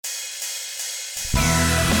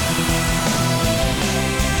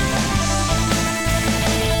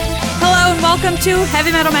welcome to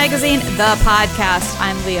Heavy Metal Magazine, the podcast.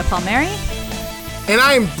 I'm Leah Palmieri. And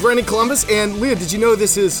I am Brendan Columbus. And Leah, did you know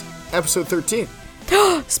this is episode 13?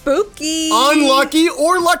 Spooky. Unlucky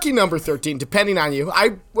or lucky number 13, depending on you.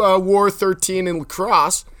 I wore 13 in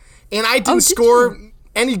lacrosse, and I didn't score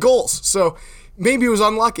any goals. So maybe it was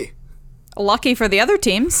unlucky. Lucky for the other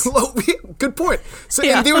teams. Good point. So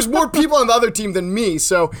and there was more people on the other team than me,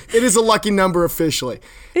 so it is a lucky number officially.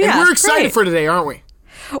 Yeah, and we're excited for today, aren't we?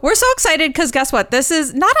 We're so excited because guess what? This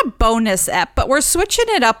is not a bonus ep, but we're switching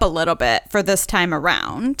it up a little bit for this time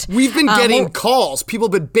around. We've been getting calls. People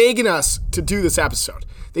have been begging us to do this episode.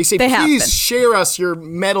 They say, please share us your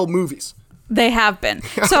metal movies. They have been.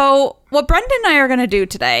 So what Brendan and I are going to do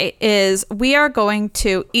today is we are going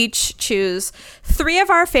to each choose 3 of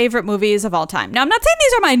our favorite movies of all time. Now, I'm not saying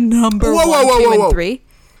these are my number 1, 2, and 3.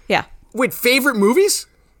 Yeah. Wait, favorite movies?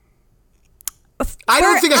 I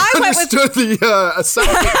don't think I understood the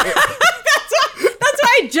assignment. That's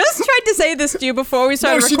why I just tried to say this to you before we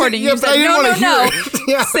started recording. You said, no.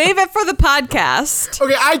 Yeah. Save it for the podcast.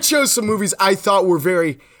 Okay, I chose some movies I thought were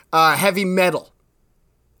very heavy metal.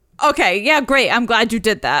 Okay, yeah, great. I'm glad you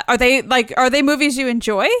did that. Are they movies you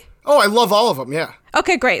enjoy? Oh, I love all of them, yeah.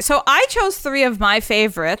 Okay, great. So I chose 3 of my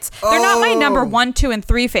favorites. They're not my number 1, 2, and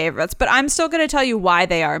 3 favorites, but I'm still going to tell you why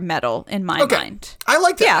they are metal in my mind. I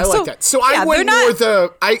like that. I like that. So I went more with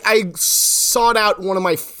I sought out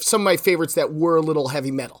some of my favorites that were a little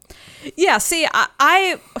heavy metal. Yeah, see,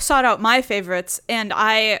 I sought out my favorites, and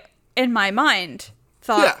I, in my mind,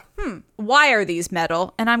 thought, why are these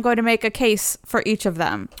metal? And I'm going to make a case for each of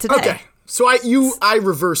them today. Okay, so I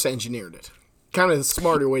reverse engineered it. Kind of a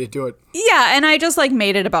smarter way to do it. Yeah, and I just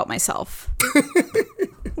made it about myself.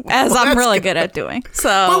 As I'm really good at doing. So,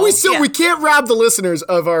 but we can't rob the listeners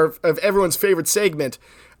of everyone's favorite segment.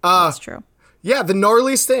 That's true. Yeah, the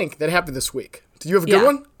gnarliest thing that happened this week. Did you have a good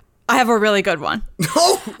one? I have a really good one.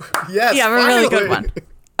 Oh, yes. Yeah, I have a really good one.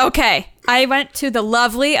 Okay, I went to the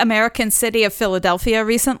lovely American city of Philadelphia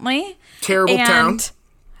recently. Terrible town.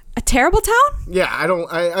 A terrible town? Yeah,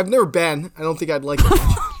 I've never been. I don't think I'd like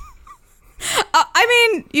it. I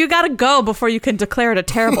mean, you gotta go before you can declare it a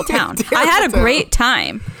terrible town. I had a great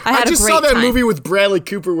time. I just saw that movie with Bradley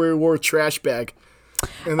Cooper where he wore a trash bag.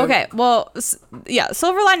 Okay, well, yeah,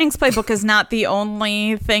 Silver Linings Playbook is not the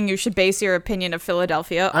only thing you should base your opinion of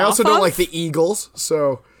Philadelphia off I also don't like the Eagles,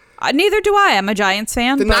 so... neither do I. I'm a Giants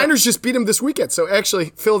fan. The Niners just beat them this weekend, so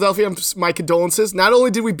actually, Philadelphia, my condolences. Not only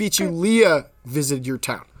did we beat you, Leah visited your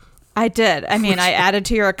town. I did. I mean, I added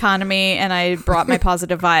to your economy, and I brought my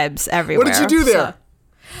positive vibes everywhere. What did you do there?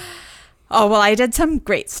 Oh, well, I did some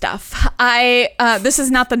great stuff. This is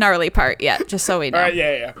not the gnarly part yet, just so we know. All right,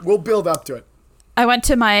 yeah. We'll build up to it. I went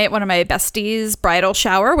to one of my besties' bridal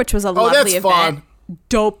shower, which was a lovely event. Fun.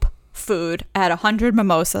 Dope food. I had 100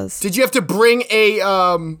 mimosas. Did you have to bring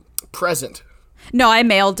a present? No, I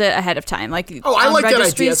mailed it ahead of time. I like that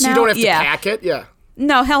idea. So you don't have to pack it? Yeah.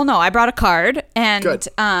 No, hell no. I brought a card, and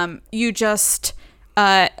you just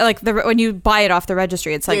when you buy it off the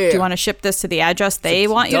registry, it's do you want to ship this to the address they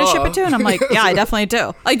want you to ship it to? And I'm like, yeah, I definitely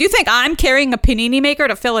do. Do you think I'm carrying a panini maker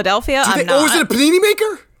to Philadelphia? I'm not. Oh, is it a panini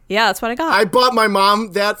maker? Yeah, that's what I got. I bought my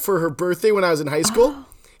mom that for her birthday when I was in high school.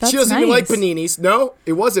 She doesn't even like paninis. No,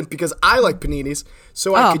 it wasn't because I like paninis,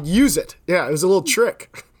 so I could use it. Yeah, it was a little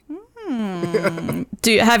trick.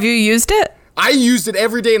 Have you used it? I used it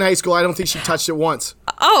every day in high school. I don't think she touched it once.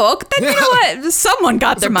 Oh, then you know what? Someone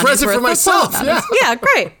got their money's worth. Present for myself. Yeah. Yeah,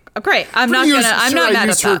 great. I'm not mad at that. I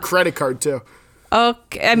used her credit card too.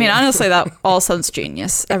 Okay, I mean honestly, that all sounds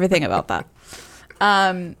genius. Everything about that.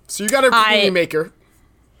 So you got her panini maker.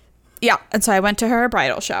 Yeah, and so I went to her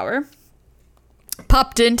bridal shower.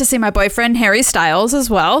 Popped in to see my boyfriend Harry Styles as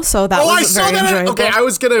well, so that was very enjoyable. Okay,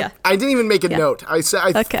 I didn't even make a note. I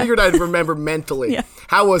figured I'd remember mentally. Yeah.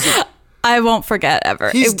 How was it? I won't forget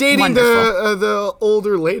ever. He's dating the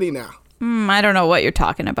older lady now. I don't know what you're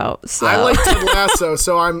talking about. So. I like Ted Lasso,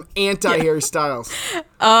 so I'm anti-Harry Styles.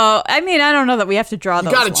 Oh, I mean, I don't know that we have to draw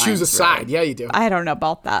those lines. You got to choose a side. Yeah, you do. I don't know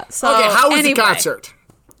about that. So, okay, how was the concert?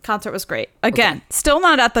 Concert was great. Again, still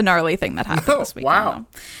not at the gnarly thing that happened this weekend. Wow.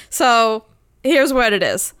 So, here's what it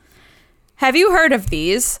is. Have you heard of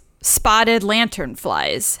these spotted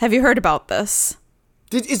lanternflies? Have you heard about this?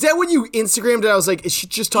 Is that when you Instagrammed it? I was like, is she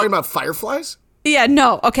just talking about fireflies? Yeah,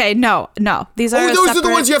 no. Okay, no. These are those are the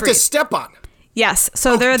ones you have to step on. Yes.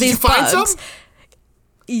 So there are these bugs. Did you find some?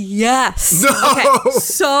 Yes. No. Okay.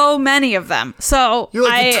 So many of them. So you're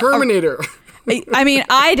like the Terminator. I mean,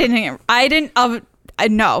 I didn't.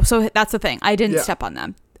 No. So that's the thing. I didn't step on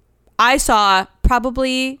them. I saw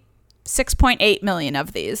probably 6.8 million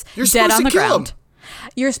of these You're dead supposed on to the kill ground. them.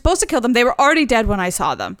 You're supposed to kill them. They were already dead when I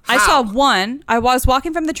saw them. How? I saw one. I was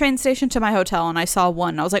walking from the train station to my hotel and I saw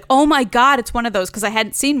one. I was like, oh my God, it's one of those, because I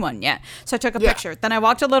hadn't seen one yet. So I took a picture. Then I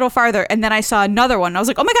walked a little farther and then I saw another one. I was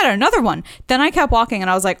like, oh my God, another one. Then I kept walking and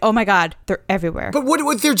I was like, oh my God, they're everywhere. But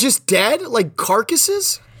what they're just dead? Like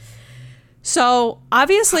carcasses? So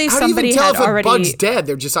obviously How somebody do you even tell had if already. a bug's dead?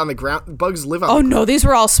 They're just on the ground. Bugs live on. Oh the no, these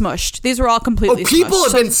were all smushed. These were all completely. People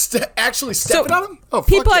smushed. have been actually stepping on them. Oh,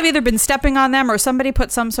 people have either been stepping on them or somebody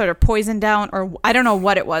put some sort of poison down, or I don't know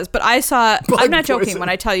what it was. But I saw. I'm not joking when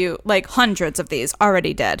I tell you, like hundreds of these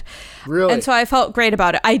already dead. Really? And so I felt great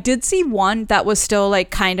about it. I did see one that was still like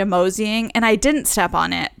kind of moseying, and I didn't step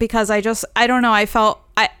on it because I don't know. I felt.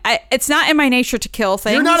 It's not in my nature to kill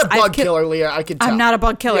things. You're not a bug killer, Leah. I can tell. I'm not a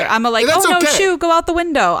bug killer. Yeah. I'm like, oh no, shoo, go out the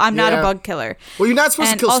window. I'm not a bug killer. Well, you're not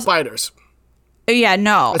supposed to kill spiders. Yeah,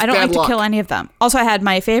 no, That's I don't like luck. to kill any of them. Also, I had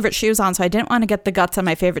my favorite shoes on, so I didn't want to get the guts on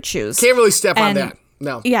my favorite shoes. Can't really step on that.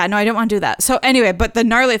 No. Yeah, no, I didn't want to do that. So anyway, but the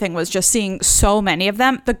gnarly thing was just seeing so many of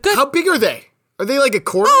them. How big are they? Are they like a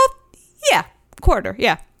quarter? Yeah, quarter.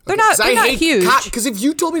 Yeah, they're not huge. Because if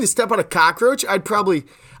you told me to step on a cockroach, I'd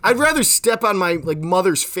rather step on my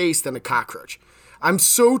mother's face than a cockroach. I'm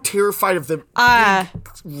so terrified of the big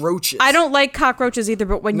roaches. I don't like cockroaches either,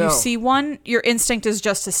 but when you see one, your instinct is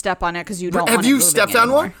just to step on it because you don't want it moving Have you stepped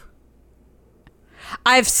on one?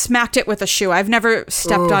 I've smacked it with a shoe. I've never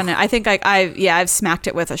stepped on it. I think I've smacked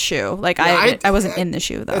it with a shoe. Like I wasn't in the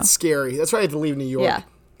shoe though. That's scary. That's why I had to leave New York. Yeah.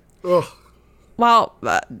 Ugh. Well,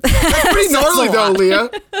 that's pretty gnarly though, Leah.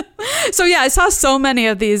 So yeah, I saw so many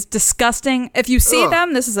of these disgusting. If you see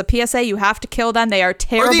them, this is a PSA. You have to kill them. They are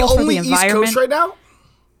terrible for the environment. Are they only East Coast right now?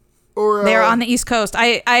 Or they're on the East Coast.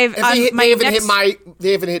 They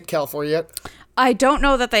haven't hit California yet. I don't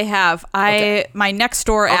know that they have. My next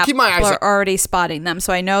door app are already spotting them,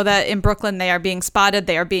 so I know that in Brooklyn they are being spotted.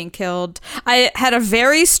 They are being killed. I had a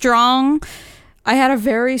very strong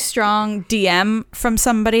DM from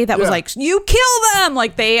somebody that was like, "You kill them!"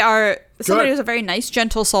 Like they are somebody who's a very nice,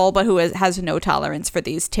 gentle soul, but who has no tolerance for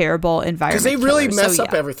these terrible environment. Because they really killers. mess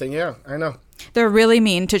up everything. Yeah, I know. They're really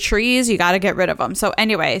mean to trees. You got to get rid of them. So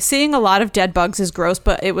anyway, seeing a lot of dead bugs is gross,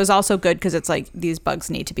 but it was also good because it's like these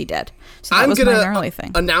bugs need to be dead. So that was my gnarly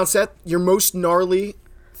thing. Announce that your most gnarly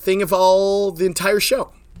thing of the entire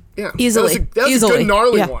show. Yeah, easily. That was a good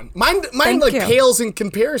gnarly one. Mine pales in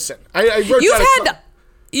comparison. I wrote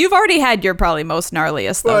You've already had your probably most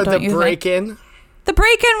gnarliest though, don't you think? The break-in. The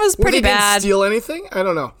break-in was pretty bad. They didn't steal anything? I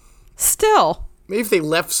don't know. Still. Maybe if they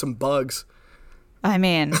left some bugs. I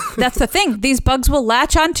mean, that's the thing. These bugs will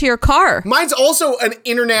latch onto your car. Mine's also an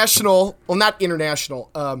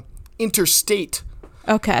interstate.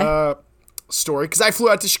 Okay. Story, because I flew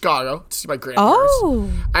out to Chicago to see my grandparents.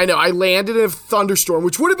 Oh. I know. I landed in a thunderstorm,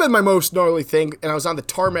 which would have been my most gnarly thing, and I was on the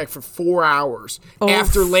tarmac for 4 hours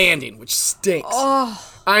after landing, which stinks. Oh.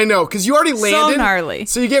 I know, because you already landed. So gnarly.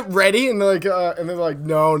 So you get ready, and they're like,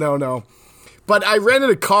 no. But I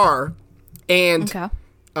rented a car, and... Okay.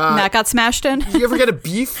 That got smashed in? You ever get a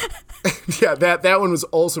beef? Yeah, that one was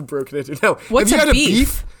also broken into. No. What's have you a had beef? A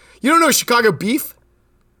beef? You don't know Chicago beef?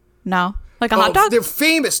 No. Like a hot dog? They're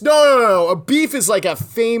famous. No. A beef is like a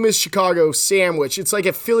famous Chicago sandwich. It's like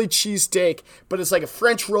a Philly cheesesteak, but it's like a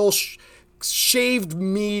French roll, shaved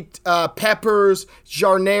meat, peppers,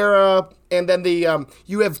 giardiniera, and then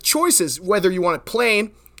you have choices whether you want it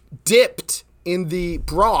plain, dipped in the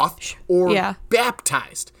broth, or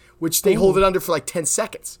baptized, which they hold it under for like 10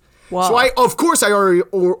 seconds. Wow. So I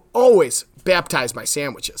always baptize my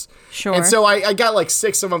sandwiches. Sure. And so I got like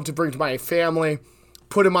 6 of them to bring to my family.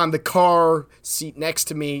 Put him on the car seat next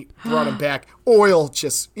to me, brought him back. Oil,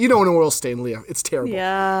 an oil stain, Leah. It's terrible.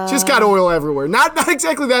 Yeah. Just got oil everywhere. Not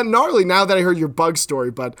exactly that gnarly now that I heard your bug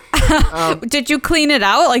story, but... Did you clean it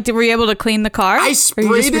out? Like, were you able to clean the car? I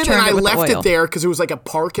sprayed it and I left it there because it was like a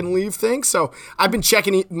park and leave thing. So I've been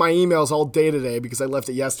checking my emails all day today because I left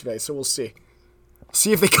it yesterday. So we'll see.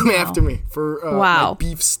 See if they come after me for my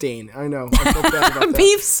beef stain. I know. I felt bad about that.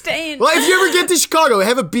 Beef stain. Well, if you ever get to Chicago,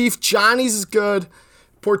 have a beef. Johnny's is good.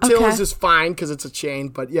 Portillo's is fine because it's a chain,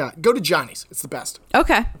 but yeah, go to Johnny's. It's the best.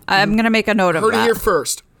 Okay. I'm going to make a note of that. Heard it here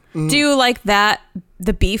first. Mm-hmm. Do you like the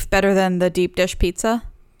beef, better than the deep dish pizza?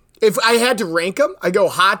 If I had to rank them, I go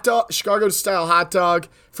hot dog, Chicago-style hot dog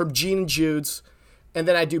from Gene and Jude's, and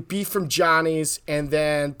then I do beef from Johnny's, and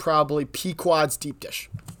then probably Pequod's deep dish.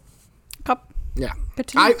 Yeah. Good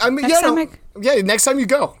to know. Next time you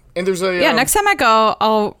go. And there's next time I go,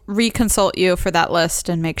 I'll reconsult you for that list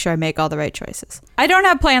and make sure I make all the right choices. I don't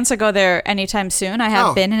have plans to go there anytime soon. I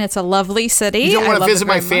have been, and it's a lovely city. You don't want to visit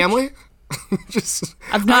my family?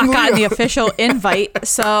 I've not gotten the official invite,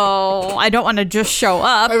 so I don't want to just show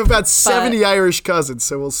up. I have about 70 Irish cousins,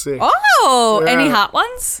 so we'll see. Oh, any hot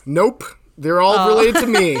ones? Nope. They're all related to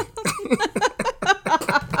me.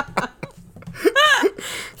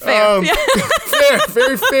 Fair. Fair,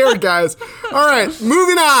 very fair, guys. All right,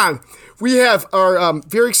 moving on. We have our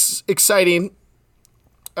very exciting,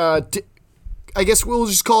 I guess we'll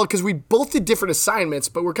just call it, because we both did different assignments,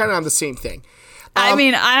 but we're kind of on the same thing. I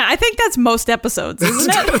mean, I think that's most episodes,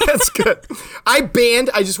 isn't it? That's good.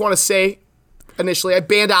 I just want to say, initially, I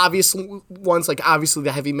banned obvious ones, like obviously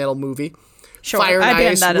the heavy metal movie. Sure, Fire and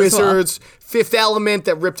Ice, Wizards, well. Fifth Element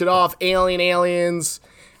that ripped it off, Aliens.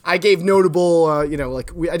 I gave notable, I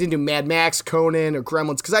didn't do Mad Max, Conan, or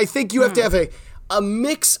Gremlins, because I think you have to have a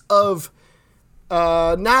mix of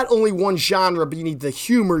not only one genre, but you need the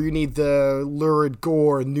humor, you need the lurid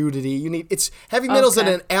gore, nudity. Heavy metal's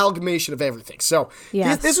an amalgamation of everything. So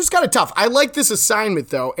this was kind of tough. I like this assignment,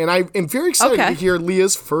 though, and I am very excited to hear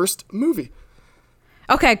Leah's first movie.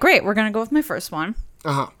 Okay, great. We're going to go with my first one.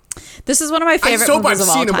 Uh-huh. This is one of my favorite movies of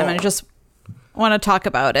all time, and I just want to talk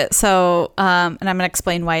about it. So, and I'm going to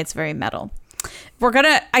explain why it's very metal.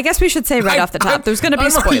 I guess we should say off the top, there's going to be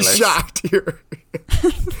spoilers. I'm shocked here.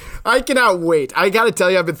 I cannot wait. I got to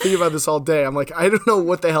tell you, I've been thinking about this all day. I'm like, I don't know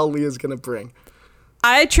what the hell Leah's going to bring.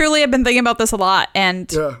 I truly have been thinking about this a lot,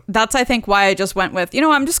 and that's, I think, why I just went with,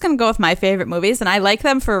 I'm just going to go with my favorite movies, and I like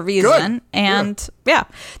them for a reason. Good. And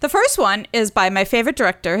the first one is by my favorite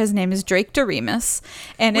director. His name is Drake Doremus,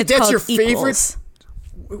 and it's called Equals. Favorite?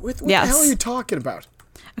 What the hell are you talking about?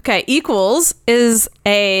 Okay, Equals is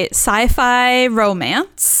a sci-fi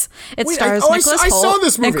romance. It stars Nicholas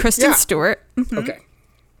Hoult and Kristen Stewart. Mm-hmm. Okay.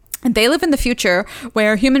 And they live in the future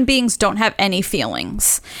where human beings don't have any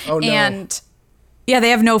feelings. Oh, no. And they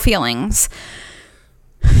have no feelings.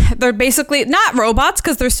 They're basically not robots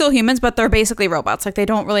because they're still humans, but they're basically robots. Like, they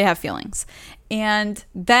don't really have feelings. And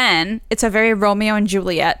then it's a very Romeo and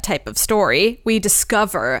Juliet type of story. We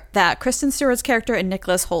discover that Kristen Stewart's character and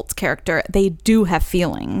Nicholas Holt's character, they do have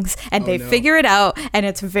feelings, and they figure it out, and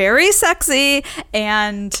it's very sexy,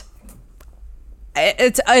 and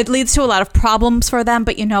it leads to a lot of problems for them.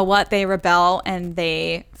 But you know what? They rebel, and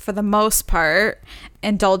they, for the most part,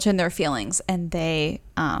 indulge in their feelings, and they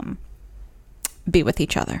be with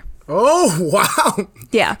each other. Oh, wow.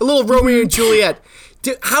 Yeah. A little Romeo and Juliet. A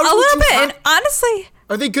little bit. And honestly,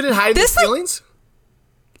 are they good at hiding their feelings?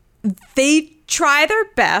 They try their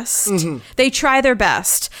best. Mm-hmm. They try their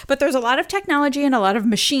best. But there's a lot of technology and a lot of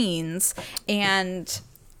machines, and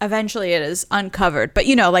eventually it is uncovered. But,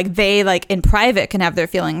 they, in private can have their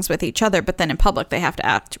feelings with each other, but then in public they have to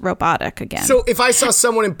act robotic again. So if I saw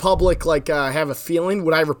someone in public, have a feeling,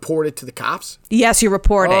 would I report it to the cops? Yes, you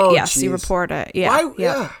report it. Yes, geez. You report it. Yeah. Why?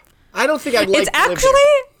 Yeah. I don't think I'd like It's actually...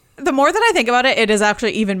 The more that I think about it, it is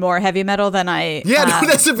actually even more heavy metal than I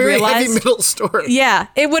that's a very realized. Heavy metal story. Yeah,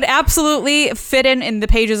 it would absolutely fit in the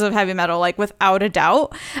pages of heavy metal, without a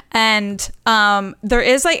doubt. And there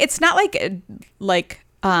is it's not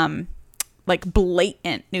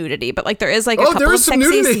blatant nudity, but there is a couple of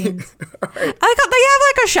sexy scenes. Right. They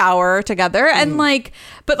have a shower together, and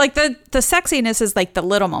but the sexiness is the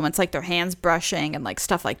little moments, their hands brushing and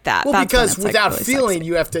stuff like that. Well, that's because when it's, without really feeling, sexy.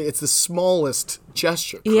 you have to. It's the smallest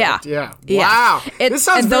gesture. Correct? Yeah. Wow. This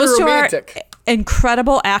sounds very those romantic. Two are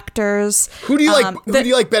incredible actors. Who do you like? Who do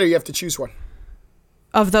you like better? You have to choose one.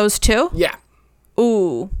 Of those two? Yeah.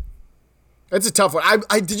 Ooh. That's a tough one.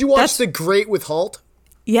 Did you watch The Great with Hoult?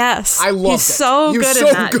 Yes. I loved it. He's so good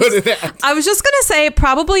at that. I was just going to say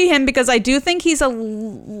probably him, because I do think he's a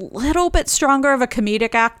little bit stronger of a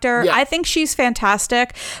comedic actor. Yeah. I think she's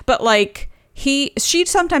fantastic, but she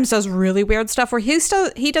sometimes does really weird stuff where he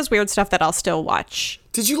does weird stuff that I'll still watch.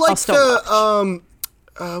 Did you like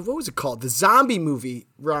what was it called? The zombie movie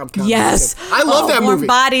rom-com. Yes. I love that movie. Warm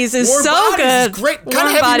Bodies is so good. Is great. Kind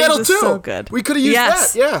of heavy metal too. So good. We could have used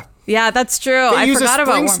that. Yeah. Yeah, that's true. I forgot about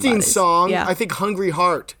Warm Bodies. They used a Springsteen song, I think Hungry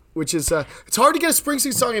Heart, which is, it's hard to get a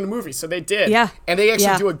Springsteen song in a movie, so they did. Yeah. And they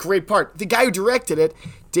actually do a great part. The guy who directed it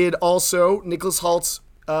did also Nicholas Holt's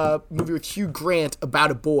movie with Hugh Grant,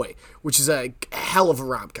 About a Boy, which is a hell of a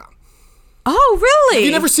rom-com. Oh, really? Have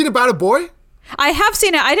you never seen About a Boy? I have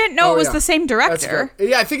seen it. I didn't know it was the same director.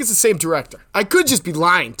 Yeah, I think it's the same director. I could just be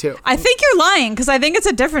lying, too. I think you're lying, because I think it's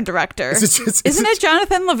a different director. Isn't it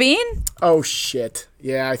Jonathan Levine? Oh, shit.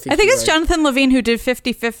 Yeah, I think it's right. Jonathan Levine who did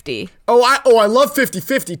 50-50. Oh, I love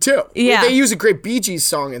 50-50, too. Yeah. They use a great Bee Gees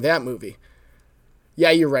song in that movie.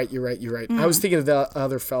 Yeah, you're right. I was thinking of the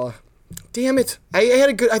other fella. Damn it.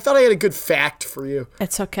 I thought I had a good fact for you.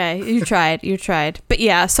 It's okay. You tried. But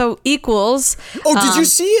yeah, so Equals. Oh, did you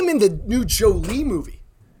see him in the new Jolie movie?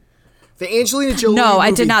 The Angelina Jolie No, movie,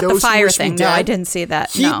 I did not. The Those Who fire Wish Me thing. Dead, No, I didn't see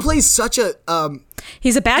that. He plays such a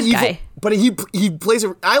he's a bad evil, guy. but he plays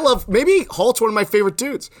a. I love. Maybe Halt's one of my favorite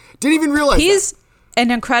dudes. Didn't even realize He's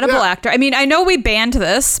an incredible actor. I mean, I know we banned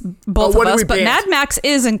this, both of us, but Mad Max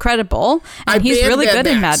is incredible, and he's really good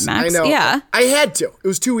in Mad Max. I know. Yeah, I had to. It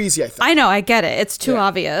was too easy. I thought. I know. I get it. It's too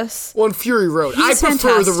obvious. Well, in Fury Road, I prefer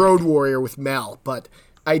fantastic. the Road Warrior with Mel, but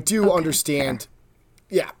I do understand.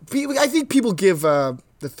 Yeah, I think people give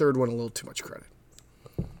the third one a little too much credit.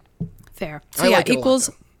 Fair. So yeah, like it a lot, Equals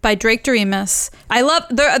though. by Drake Doremus. I love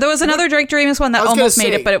there was another Drake Doremus one that almost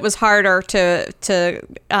made it, but it was harder to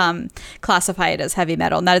classify it as heavy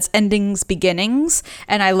metal. And that is Endings Beginnings,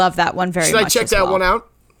 and I love that one very much. Should I check that one out?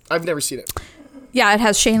 I've never seen it. Yeah, it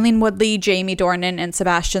has Shailene Woodley, Jamie Dornan, and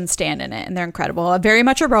Sebastian Stan in it, and they're incredible. Very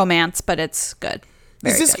much a romance, but it's good.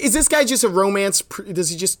 Is this guy just a romance? Does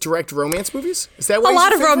he just direct romance movies? Is that what a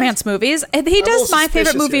lot of romance movies? He does my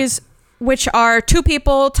favorite movies, which are two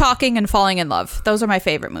people talking and falling in love. Those are my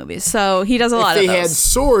favorite movies. So he does a lot of those. If they had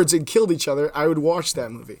swords and killed each other, I would watch that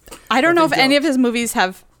movie. I don't know if any of his movies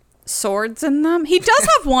have swords in them. He does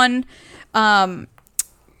have one.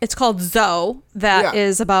 It's called Zoe. That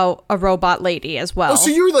is about a robot lady as well. Oh, so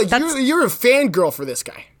you're like you're a fangirl for this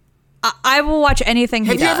guy. I will watch anything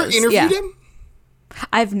he does. Have you ever interviewed him?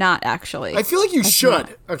 I've not actually. I feel like you should.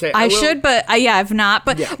 Not. Okay, I should, but I've not.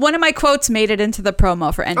 But one of my quotes made it into the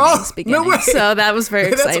promo for Endings Beginning. No way. So that was very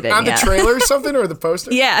exciting. On the trailer or something, or the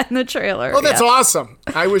poster? Yeah, in the trailer. Oh, that's awesome.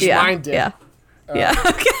 I wish mine did. Yeah.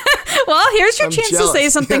 Okay. Well, here's your chance to say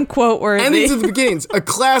something quote-worthy. Endings of the Beginnings, a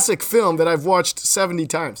classic film that I've watched 70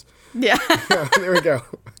 times. Yeah. There we go.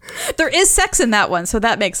 There is sex in that one, so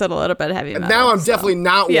that makes it a little bit heavy metal. Now I'm definitely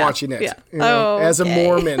not watching it. Yeah. As a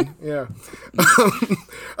Mormon. Yeah. All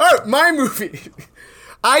right, my movie.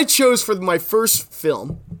 I chose for my first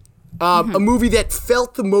film a movie that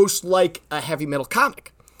felt the most like a heavy metal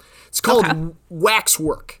comic. It's called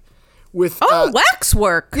Waxwork. With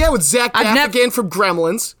Waxwork. Yeah, with Zach Gaffigan from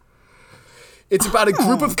Gremlins. It's about a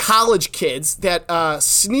group of college kids that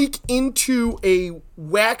sneak into a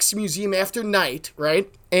wax museum after night, right?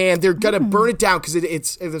 And they're gonna burn it down because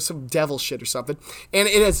it's some devil shit or something. And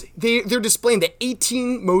they're displaying the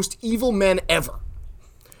 18 most evil men ever.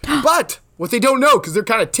 But what they don't know, because they're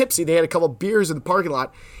kind of tipsy, they had a couple beers in the parking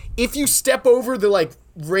lot. If you step over the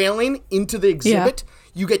railing into the exhibit,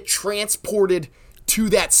 you get transported to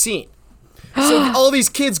that scene. So all these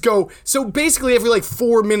kids go. So basically, every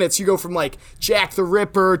 4 minutes, you go from Jack the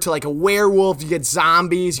Ripper to a werewolf. You get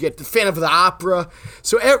zombies. You get the Phantom of the Opera.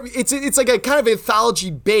 So it's like a kind of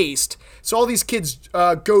anthology based. So all these kids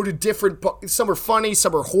go to different. Some are funny,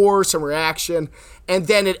 some are horror, some are action, and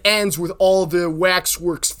then it ends with all the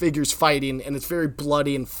Waxworks figures fighting, and it's very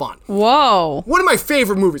bloody and fun. Whoa! One of my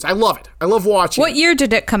favorite movies. I love it. I love watching. What year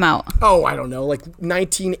did it come out? Oh, I don't know,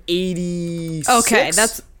 1986. Okay,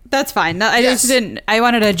 That's fine. I just didn't. I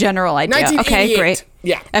wanted a general idea. Okay, great.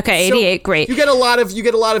 Yeah. Okay, 88. Great. You get a lot of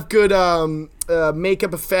good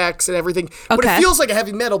makeup effects and everything. But it feels like a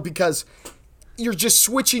heavy metal because you're just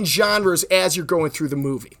switching genres as you're going through the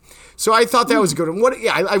movie. So I thought that was a good one.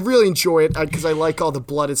 I really enjoy it because I like all the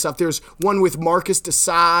blood and stuff. There's one with Marcus de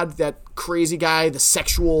Sade, that crazy guy, the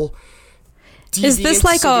sexual deviant. Is this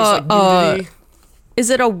is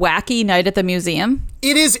it a wacky night at the museum?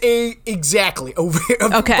 It is exactly.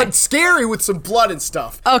 But scary with some blood and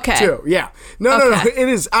stuff. Okay. Too. Yeah. No. It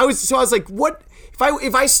is. I was like, what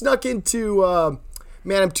if I snuck into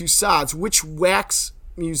Madame Tussauds? Which wax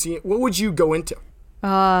museum? What would you go into?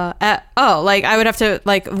 I would have to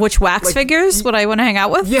which wax figures would I want to hang out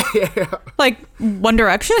with? Yeah. One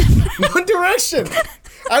Direction. One Direction.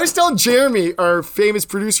 I was telling Jeremy, our famous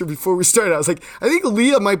producer, before we started. I was like, I think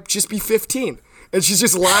Leah might just be 15. And she's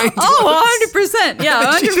just lying to us. 100%.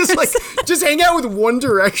 Yeah, 100%. She's just hang out with One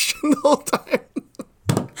Direction the whole time.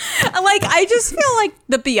 I just feel like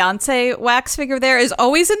the Beyonce wax figure there is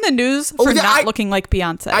always in the news for not looking like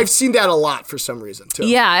Beyonce. I've seen that a lot for some reason, too.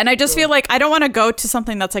 Yeah, and I just feel like I don't want to go to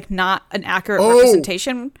something that's not an accurate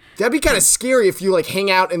representation. That'd be kind of scary if you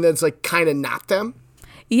hang out and then it's kind of not them.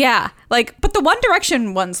 Yeah, but the One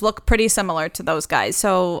Direction ones look pretty similar to those guys,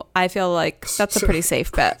 so I feel like that's a pretty safe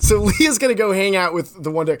bet. So Leah's gonna go hang out with the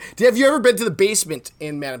One Direction. Have you ever been to the basement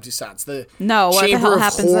in Madame Tussauds? No, what the hell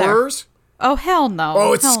happens Horrors? There? Oh hell no!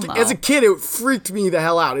 Oh, as a kid, it freaked me the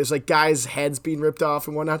hell out. It was guys' heads being ripped off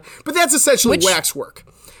and whatnot. But that's essentially waxwork.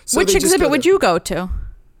 So which exhibit would you go to?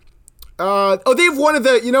 They have one of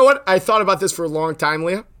the. You know what? I thought about this for a long time,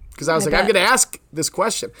 Leah. Because I was I'm going to ask this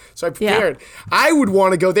question. So I prepared. Yeah. I would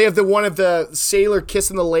want to go. They have one of the sailor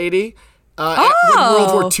kissing the lady when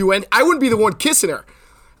World War II ended. I wouldn't be the one kissing her.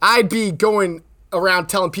 I'd be going around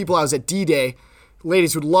telling people I was at D-Day.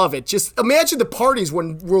 Ladies would love it. Just imagine the parties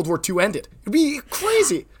when World War II ended. It'd be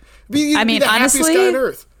crazy. It'd be the honestly, happiest guy on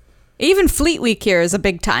earth. Even Fleet Week here is a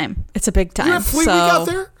big time. It's a big time. You have Fleet Week out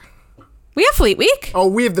there? We have Fleet Week. Oh,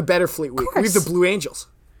 we have the better Fleet Week. We have the Blue Angels.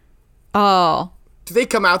 Oh. Do they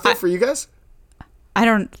come out there for you guys? I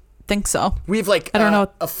don't think so. We have like I don't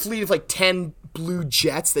know. A fleet of like 10 blue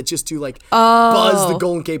jets that just do like buzz the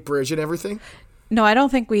Golden Gate Bridge and everything. No, I don't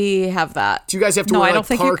think we have that. Do you guys have to wear like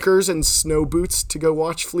Parkers and snow boots to go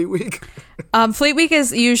watch Fleet Week? Fleet Week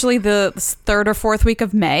is usually the 3rd or 4th week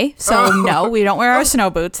of May. So no, we don't wear our snow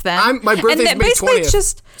boots then. My birthday's May 20th. It's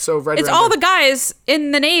just, so right it's all the guys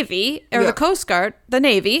in the Navy or the Coast Guard, the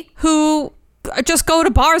Navy, who just go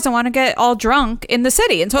to bars and want to get all drunk in the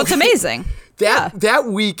city. And so it's amazing. That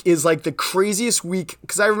week is like the craziest week,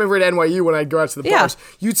 because I remember at NYU when I'd go out to the bars,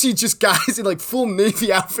 you'd see just guys in like full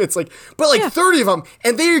Navy outfits, but 30 of them,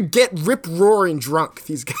 and they get rip-roaring drunk,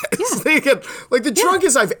 these guys. Yeah. They get like the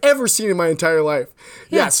drunkest I've ever seen in my entire life.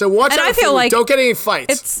 Yeah, so watch out. I feel like don't get any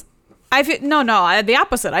fights. The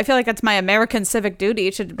opposite. I feel like it's my American civic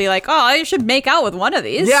duty to be like, oh, I should make out with one of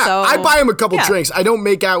these. Yeah, so, I buy them a couple drinks. I don't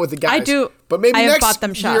make out with the guys. I do. But maybe I next bought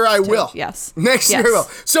them year I will. Too. Yes. Next year I will.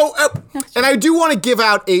 So, and I do want to give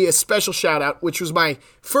out a special shout out, which was my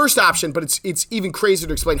first option, but it's even crazier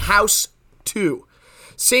to explain. House 2.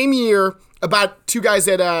 Same year, about two guys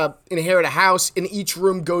that inherit a house, and each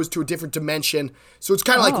room goes to a different dimension. So it's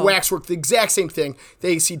kind of like Waxwork, the exact same thing.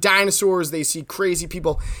 They see dinosaurs, they see crazy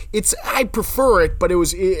people. I prefer it, but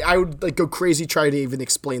I would like go crazy trying to even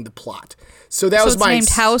explain the plot. So that was my named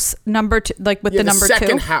House number 2, like with the number 2. The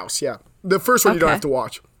second House, yeah. The first one you don't have to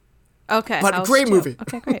watch. Okay, but House great 2. movie.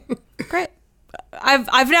 Okay, great.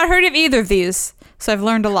 I've not heard of either of these, so I've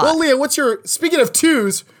learned a lot. Well, Leah, speaking of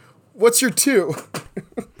 2s, what's your 2?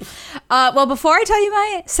 Well, before I tell you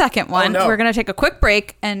my second one, we're going to take a quick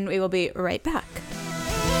break, and we will be right back.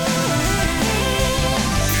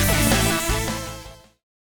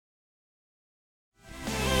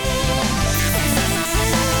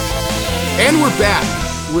 And we're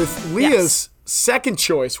back with Leah's second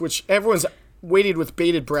choice, which everyone's waited with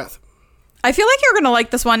bated breath. I feel like you're going to like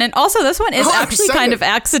this one, and also this one is actually kind of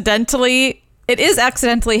accidentally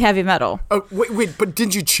heavy metal. Oh, wait, but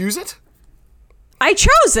didn't you choose it? I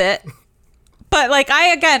chose it, but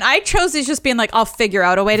I chose these just being like, I'll figure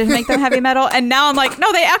out a way to make them heavy metal, and now I'm like,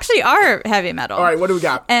 no, they actually are heavy metal. All right, what do we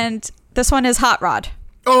got? And this one is Hot Rod.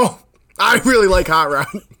 Oh, I really like Hot Rod.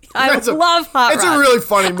 I love Hot Rod. It's a really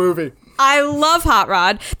funny movie. I love Hot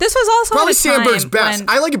Rod. This was also probably Sandberg's best.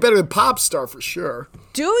 I like it better than Popstar for sure.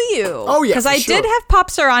 Do you? Oh yeah, because I did have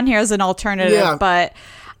Popstar on here as an alternative, but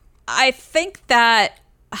I think that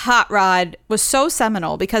Hot Rod was so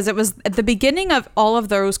seminal because it was at the beginning of all of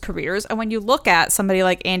those careers. And when you look at somebody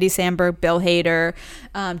like Andy Samberg, Bill Hader,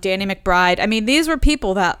 Danny McBride, I mean, these were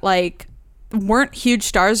people that weren't huge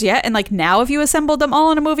stars yet, and now if you assembled them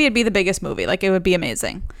all in a movie, it'd be the biggest movie. It would be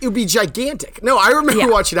amazing. It would be gigantic. No, I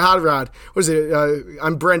remember watching Hot Rod. What was it?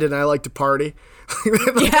 I'm Brendan, I like to party.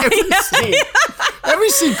 Every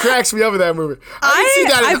scene cracks me up in that movie. I haven't seen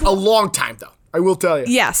that in a long time, though. I will tell you.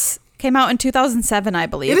 Yes, came out in 2007, I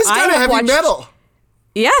believe. It is kind of heavy metal.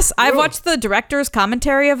 Yes, I've watched the director's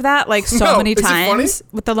commentary of that many times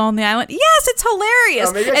with The Lonely Island. Yes, it's hilarious.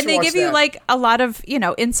 And they give you a lot of,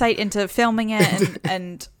 insight into filming it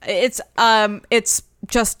and it's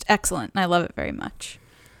just excellent. And I love it very much.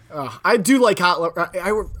 I do like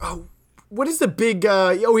what is the big he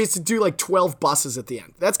has to do 12 buses at the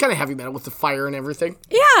end. That's kind of heavy metal with the fire and everything.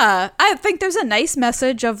 Yeah, I think there's a nice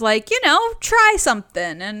message of try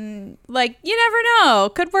something and you never know,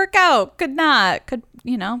 could work out, could not, could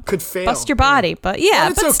fail, bust your body, but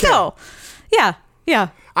still, yeah.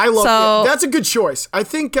 I love it. That's a good choice. I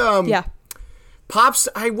think Pops.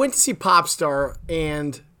 I went to see Popstar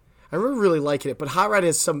and I remember really liking it, but Hot Rod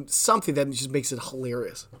has something that just makes it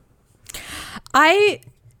hilarious.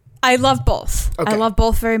 I love both. Okay. I love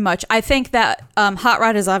both very much. I think that Hot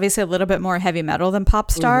Rod is obviously a little bit more heavy metal than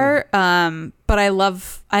Popstar, but I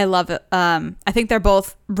love it. I think they're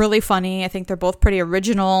both really funny. I think they're both pretty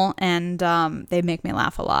original, and they make me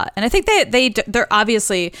laugh a lot. And I think they're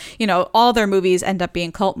obviously, all their movies end up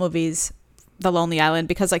being cult movies. The Lonely Island,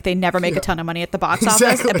 because they never make a ton of money at the box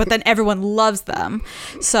office, but then everyone loves them.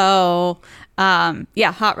 So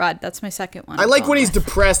Hot Rod, that's my second one. I like when he's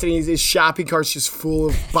depressed and his shopping cart's just full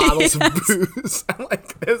of bottles of booze. I'm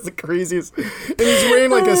like, that's the craziest. And he's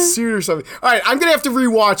wearing a suit or something. All right, I'm gonna have to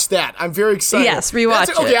rewatch that. I'm very excited. Yes, rewatch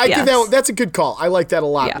it. Okay, I give that. That's a good call. I like that a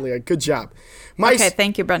lot, Leah. Good job. Okay,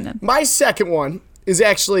 thank you, Brendan. My second one is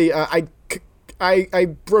actually I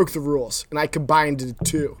broke the rules and I combined the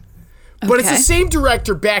two. But it's the same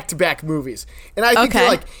director back-to-back movies. And I think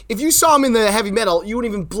like, if you saw them in the heavy metal, you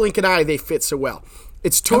wouldn't even blink an eye, they fit so well.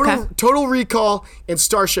 It's Total Recall and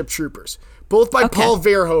Starship Troopers. Both by Paul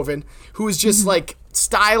Verhoeven, who is just like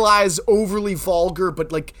stylized, overly vulgar,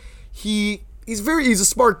 but like he's a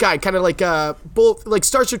smart guy, kind of like both like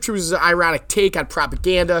Starship Troopers is an ironic take on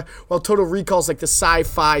propaganda, while Total Recall is like the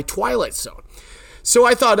sci-fi Twilight Zone. So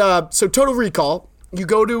I thought, so Total Recall, you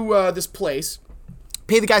go to this place,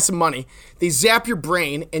 pay the guy some money, they zap your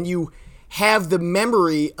brain, and you have the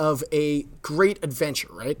memory of a great adventure,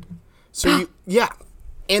 right? So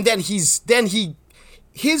and then his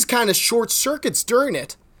kind of short circuits during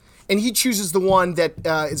it, and he chooses the one that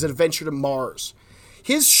is an adventure to Mars.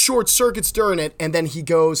 His short circuits during it, and then he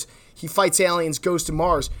fights aliens, goes to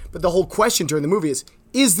Mars. But the whole question during the movie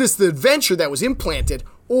is this the adventure that was implanted,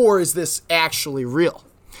 or is this actually real?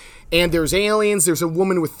 And there's aliens, there's a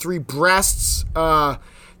woman with 3 breasts,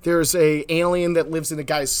 there's a alien that lives in a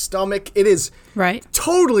guy's stomach. It is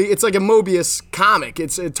totally, it's like a Mobius comic.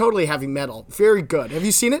 It's totally heavy metal. Very good. Have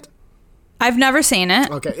you seen it? I've never seen it.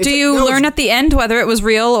 Okay. Do you learn at the end whether it was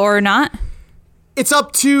real or not? It's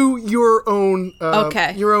up to your own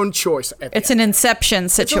your own choice. It's an Inception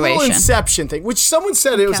situation. It's a little Inception thing, which someone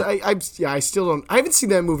said it was. I still don't. I haven't seen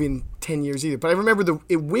that movie in 10 years either, but I remember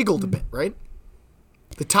it wiggled a bit, right?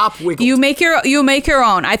 The top wiggled. You make your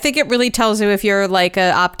own. I think it really tells you if you're like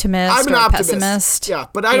an optimist I'm an or optimist. Pessimist. Yeah,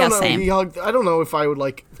 but I don't know. Same. I don't know if I would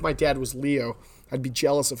like. If my dad was Leo, I'd be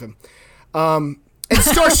jealous of him. And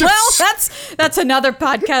Starship. Well, that's another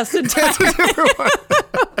podcast entirely.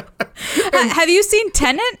 Have you seen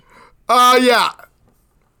Tenet? Yeah.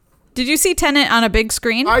 Did you see Tenet on a big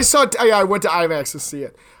screen? I saw. I went to IMAX to see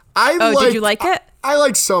it. Did you like it? I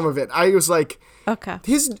liked some of it. I was like, okay.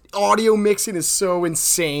 His audio mixing is so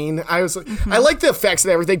insane. I was like, I like the effects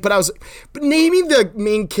and everything, but naming the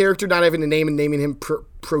main character, not having a name and naming him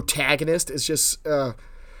protagonist is just a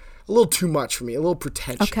little too much for me. A little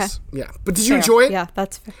pretentious. Okay. Yeah. But did you enjoy it? Yeah,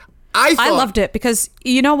 that's fair. I loved it because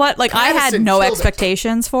you know what? Like Pattinson, I had no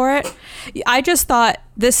expectations for it. I just thought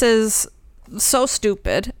this is so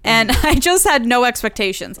stupid, and I just had no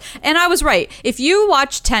expectations. And I was right. If you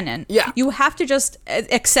watch Tenet, you have to just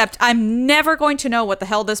accept I'm never going to know what the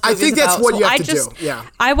hell this movie is about. I think that's what you have to do. Yeah.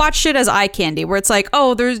 I watched it as eye candy, where it's like,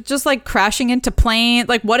 oh, there's just like crashing into planes.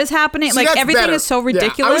 Like what is happening? Like everything is so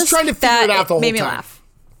ridiculous. Yeah. I was trying to figure it out the whole time. Made me laugh.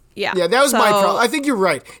 Yeah, that was my problem. I think you're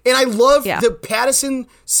right. And I love the Pattinson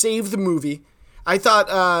saved the movie. I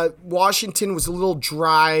thought Washington was a little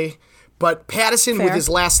dry, but Pattinson with his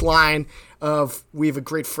last line of "We have a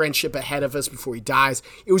great friendship ahead of us" before he dies.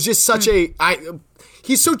 It was just such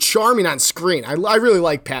he's so charming on screen. I really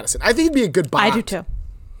like Pattinson. I think he'd be a good Bond. I do too.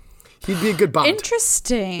 He'd be a good Bond.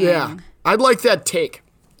 Interesting. Yeah, I'd like that take.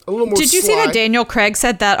 A little more. Did you see that Daniel Craig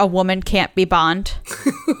said that a woman can't be Bond?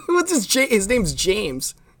 What's his name's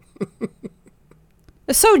James.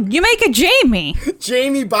 So you make a Jamie.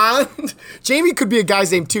 Jamie Bond. Jamie could be a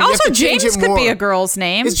guy's name too. Also, James could be a girl's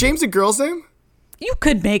name. Is James a girl's name? You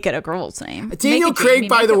could make it a girl's name. Daniel Craig,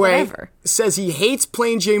 by the way, says he hates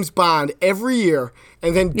playing James Bond every year,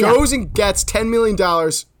 and then goes and gets $10 million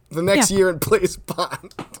the next year and plays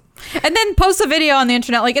Bond. And then posts a video on the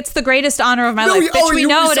internet like it's the greatest honor of my life. Bitch, we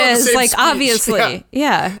know it is. Like speech. Obviously,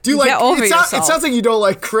 yeah. Do you like? Get over yourself. It sounds like you don't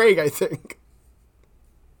like Craig. I think.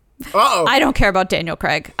 Uh-oh. I don't care about Daniel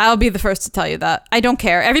Craig. I'll be the first to tell you that. I don't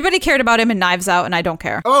care. Everybody cared about him in Knives Out, and I don't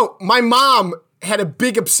care. Oh, my mom had a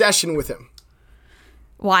big obsession with him.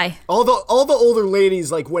 Why? All the older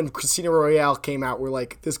ladies, like when Casino Royale came out, were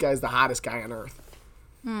like, "This guy's the hottest guy on earth."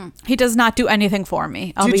 He does not do anything for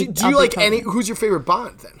me. Do you like any? Who's your favorite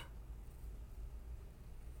Bond then?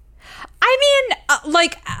 I mean,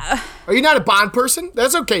 are you not a Bond person?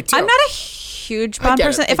 That's okay too. I'm not a huge Bond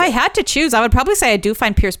person. If I had to choose, I would probably say I do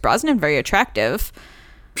find Pierce Brosnan very attractive.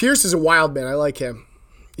 Pierce is a wild man. I like him.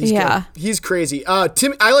 He's good. He's crazy. I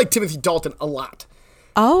like Timothy Dalton a lot.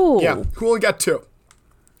 Oh. Yeah, who only got 2.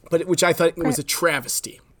 But which I thought was a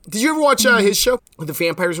travesty. Did you ever watch his show with the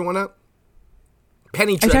vampires and whatnot?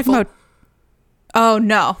 Penny Dreadful? Are you talking about? Oh,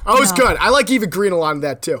 no. Oh, it's good. I like Eva Green a lot in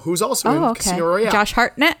that too, who's also in Casino Royale. Josh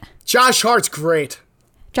Hartnett? Josh Hart's great.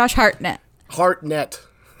 Josh Hartnett. Hartnett.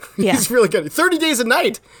 Yeah. He's really good. 30 Days a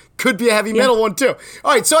Night could be a heavy metal one too.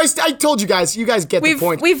 All right, so I told you guys get the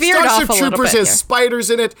point. We veered off a little Troopers bit has here. spiders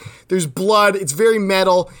in it. There's blood. It's very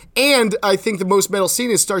metal. And I think the most metal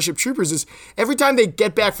scene in Starship Troopers is every time they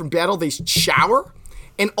get back from battle, they shower,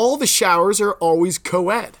 and all the showers are always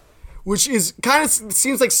co-ed, which is kind of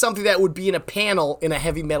seems like something that would be in a panel in a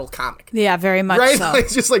heavy metal comic. Yeah, very much right? so.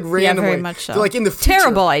 It's just like randomly. Yeah, very much so. Like in the future.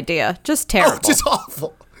 Terrible idea. Just terrible. Oh, just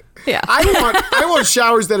awful. Yeah. I want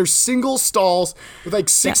showers that are single stalls with like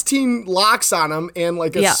 16 locks on them and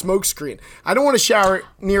like a smoke screen. I don't want to shower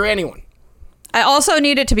near anyone. I also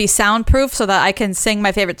need it to be soundproof so that I can sing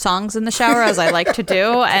my favorite songs in the shower, as I like to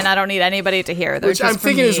do, and I don't need anybody to hear. Which I'm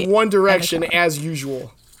thinking is One Direction as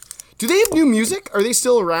usual. Do they have new music? Are they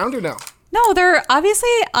still around or no? No, they're obviously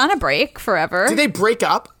on a break forever. Did they break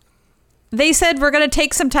up? They said we're going to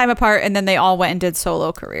take some time apart, and then they all went and did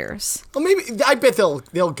solo careers. Well, maybe I bet they'll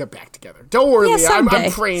get back together. Don't worry, Leah. I'm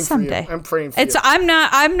praying for you. I'm praying for you. I'm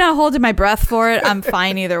not holding my breath for it. I'm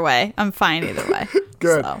fine either way.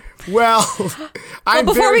 Good. So. Well,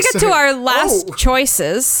 before we get to our last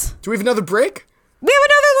choices, do we have another break? We have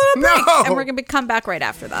another little break, and we're going to come back right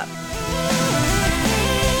after that.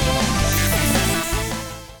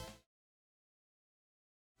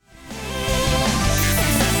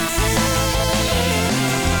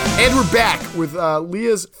 And we're back with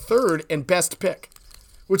Leah's third and best pick,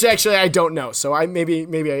 which actually I don't know. So I maybe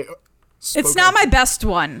I. It's not my best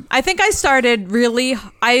one. I think I started really.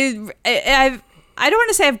 I don't want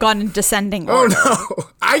to say I've gone in descending order. Oh no!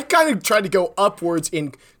 I kind of tried to go upwards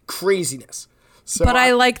in craziness. So but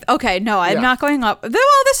I'm not going up. Well,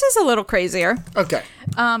 this is a little crazier. Okay.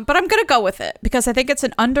 But I'm gonna go with it because I think it's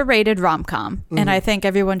an underrated rom-com, and I think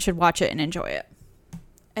everyone should watch it and enjoy it.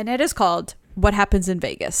 And it is called What Happens in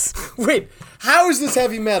Vegas. Wait, how is this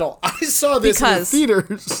heavy metal? I saw this in the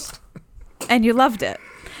theaters. And you loved it.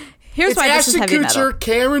 Here's why this is heavy metal. Ashton Kutcher,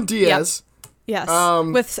 Cameron Diaz. Yep. Yes.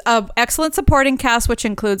 With an excellent supporting cast, which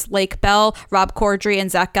includes Lake Bell, Rob Corddry, and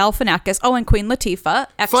Zach Galifianakis. Oh, and Queen Latifah.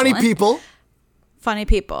 Excellent. Funny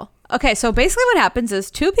people. Okay, so basically what happens is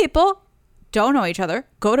two people don't know each other,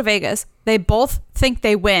 go to Vegas. They both think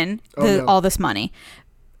they win all this money.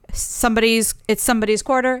 It's somebody's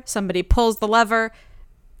quarter. Somebody pulls the lever.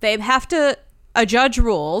 They have to. A judge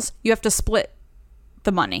rules. You have to split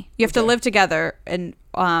the money. You have to live together, and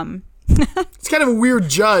it's kind of a weird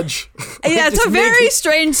judge. Yeah, it's a very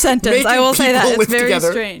strange sentence. I will say that it's very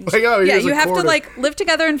strange. Like, you have to live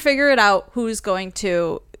together and figure it out who's going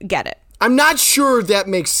to get it. I'm not sure that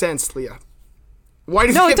makes sense, Leah. Why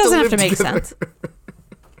do it doesn't have to make sense.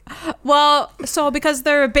 Well, so because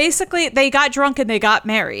they got drunk and they got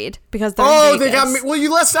married because they're in Vegas. Well,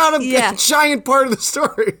 you left out a giant part of the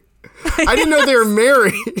story. I didn't know they were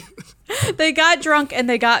married. They got drunk and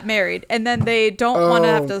they got married, and then they don't want to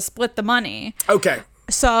have to split the money. Okay.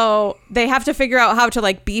 So they have to figure out how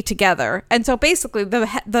to be together. And so basically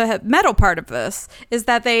the metal part of this is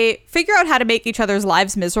that they figure out how to make each other's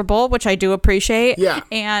lives miserable, which I do appreciate. Yeah.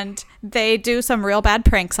 And they do some real bad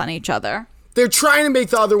pranks on each other. They're trying to make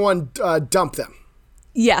the other one dump them.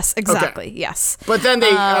 Yes, exactly. Okay. Yes. But then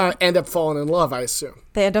they end up falling in love, I assume.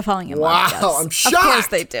 They end up falling in love. Wow, I'm shocked. Of course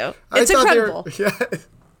they do. It's incredible.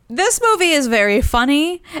 This movie is very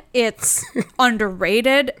funny. It's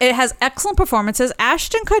underrated. It has excellent performances.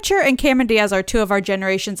 Ashton Kutcher and Cameron Diaz are two of our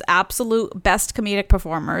generation's absolute best comedic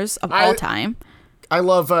performers of all time. I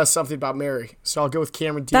love Something About Mary, so I'll go with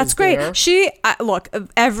Cameron Diaz. That's great. Look,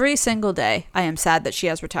 every single day I am sad that she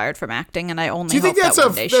has retired from acting, and I only hope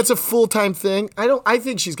that's a full-time thing? I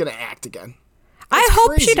think she's going to act again. I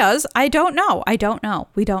hope she does. I don't know.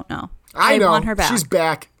 We don't know. I know. Want her back. She's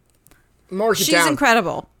back. Mark it down. She's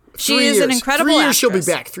incredible. She is an incredible 3 years actress. she'll be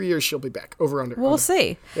back. 3 years she'll be back. Over under. We'll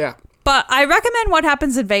see. Yeah. But I recommend What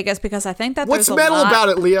Happens in Vegas because I think that what's metal about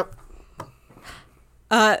it, Leah?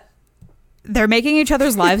 They're making each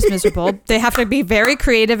other's lives miserable. They have to be very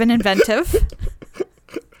creative and inventive.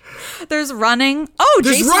 There's running. Oh,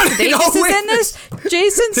 Jason Sudeikis is in this.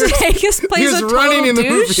 Jason Sudeikis plays a total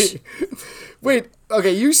douche. Wait,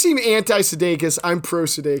 okay, you seem anti-Sudeikis. I'm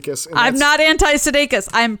pro-Sudeikis. I'm not anti-Sudeikis.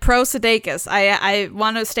 I'm pro-Sudeikis. I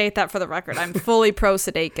want to state that for the record. I'm fully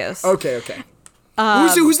pro-Sudeikis. Okay.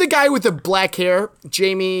 Who's the guy with the black hair?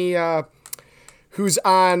 Jamie, who's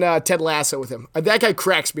on Ted Lasso with him. That guy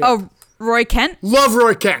cracks me up. Oh, Roy Kent? Love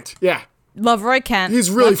Roy Kent, yeah. Love Roy Kent.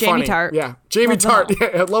 He's really funny. Jamie Tart. Yeah, Jamie Tart.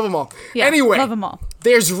 Yeah, love them all. Yeah, anyway, love them all.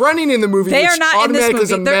 There's running in the movie. They are not in this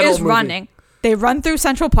movie. There is movie. running. They run through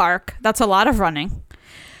Central Park. That's a lot of running.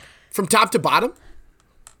 From top to bottom?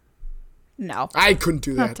 No. I couldn't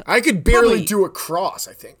do that. I could barely do a cross,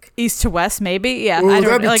 I think. East to west, maybe? Yeah. Ooh,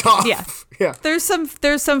 that'd be tough. Yeah. There's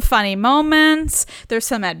some funny moments. There's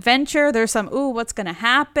some adventure. There's some, what's going to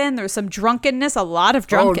happen? There's some drunkenness, a lot of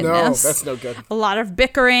drunkenness. Oh, no. That's no good. A lot of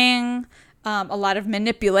bickering, a lot of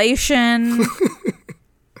manipulation.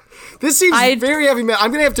 This seems very heavy metal. I'm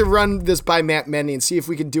going to have to run this by Matt Mendy and see if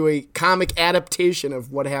we can do a comic adaptation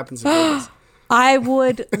of What Happens in Vegas. I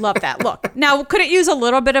would love that. Look, now, could it use a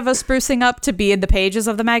little bit of a sprucing up to be in the pages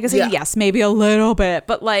of the magazine? Yeah. Yes, maybe a little bit.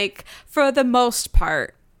 But, for the most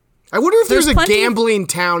part, I wonder if there's a plenty- gambling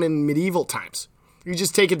town in medieval times. You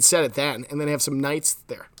just take it and set it then, and then have some knights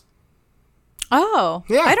there. Oh.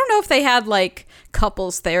 Yeah. I don't know if they had like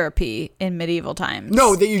couples therapy in medieval times.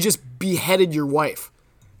 No, that you just beheaded your wife.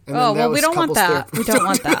 And then that we was don't want couples that. therapy. We don't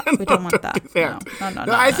want that. We don't want that.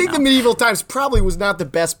 No, I think the medieval times probably was not the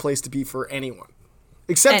best place to be for anyone.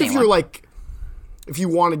 Except if you're like, if you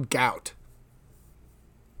wanted gout.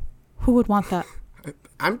 Who would want that?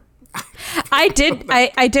 I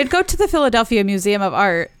did go to the Philadelphia Museum of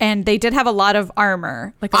Art, and they did have a lot of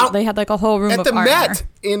armor. Like they had like a whole room of armor. At the Met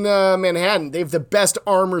in Manhattan, they have the best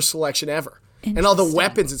armor selection ever. And all the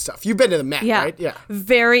weapons and stuff. You've been to the Met, right? Yeah.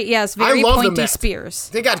 Very pointy spears.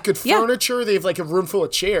 They got good furniture. They have like a room full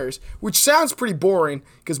of chairs, which sounds pretty boring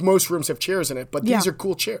because most rooms have chairs in it, but these are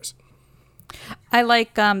cool chairs. I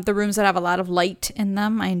like the rooms that have a lot of light in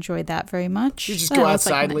them. I enjoy that very much. You just go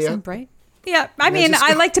outside, nice Leah? And bright. Yeah, I mean,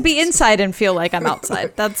 I like to be inside and feel like I'm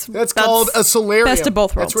outside. That's called a solarium. Best of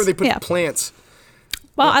both worlds. That's where they put plants.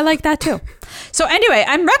 Well, I like that too. So anyway,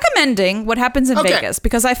 I'm recommending What Happens in Vegas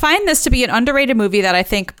because I find this to be an underrated movie that I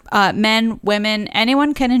think men, women,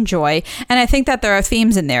 anyone can enjoy. And I think that there are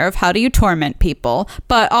themes in there of how do you torment people,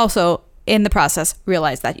 but also in the process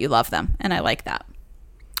realize that you love them. And I like that.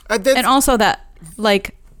 And also that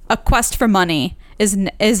like a quest for money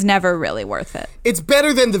is never really worth it. It's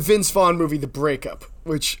better than the Vince Vaughn movie, The Breakup,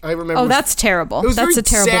 which I remember. Oh, that's terrible. It was that's a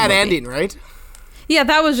terrible sad movie. ending, right? Yeah,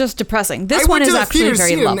 that was just depressing. This one is actually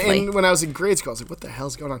very lovely. And when I was in grade school, I was like, what the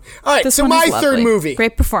hell's going on? All right, this so one my is third lovely. movie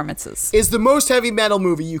Great performances. is the most heavy metal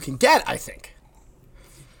movie you can get, I think.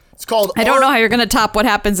 It's called... I don't know how you're going to top What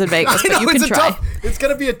Happens in Vegas, but you can try. It's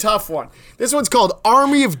going to be a tough one. This one's called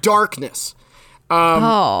Army of Darkness.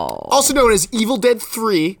 Also known as Evil Dead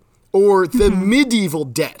 3 or The Medieval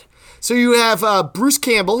Dead. So you have Bruce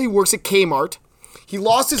Campbell. He works at Kmart. He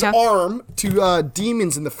lost his arm to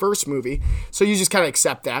demons in the first movie, so you just kind of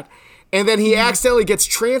accept that. And then he accidentally gets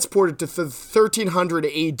transported to 1300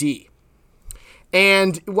 AD.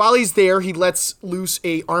 And while he's there, he lets loose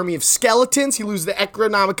an army of skeletons. He loses the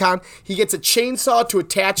Necronomicon. He gets a chainsaw to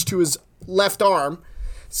attach to his left arm,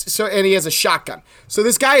 and he has a shotgun. So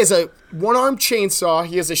this guy has a one-armed chainsaw.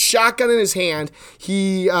 He has a shotgun in his hand.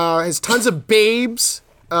 He has tons of babes.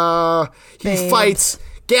 He fights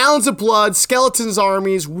gallons of blood, skeletons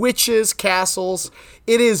armies, witches, castles.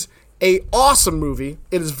 It is a awesome movie.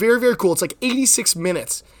 It is very, very cool. It's like 86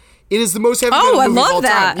 minutes. It is the most heavy metal movie of all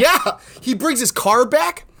time. Yeah. He brings his car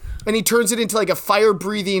back and he turns it into like a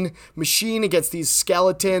fire-breathing machine against these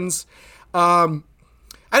skeletons.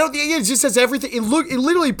 It just has everything. It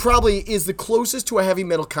literally probably is the closest to a heavy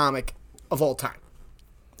metal comic of all time.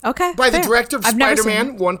 Okay. By the director of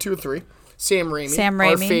Spider-Man 1, 2, and 3. Sam Raimi.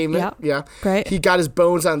 Our famous, yeah. Great. He got his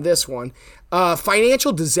bones on this one.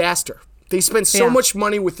 Financial disaster. They spent so much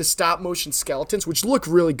money with the stop-motion skeletons, which look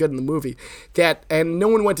really good in the movie, and no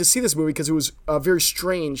one went to see this movie because it was very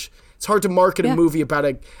strange. It's hard to market a movie about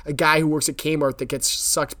a guy who works at Kmart that gets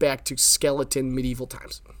sucked back to skeleton medieval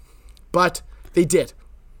times. But they did.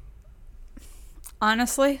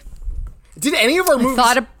 Honestly? Did any of our movies...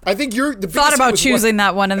 I think you're... thought about choosing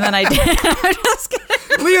that one, and then I did. I'm just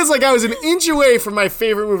kidding. Leah's like, I was an inch away from my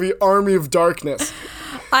favorite movie, Army of Darkness.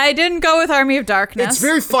 I didn't go with Army of Darkness. It's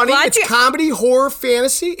very funny. It's comedy, horror,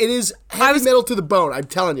 fantasy. It is heavy metal to the bone, I'm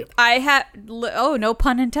telling you. No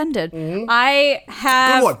pun intended. Mm-hmm. I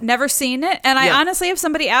have never seen it, and I honestly, if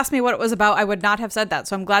somebody asked me what it was about, I would not have said that.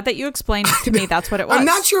 So I'm glad that you explained to me that's what it was. I'm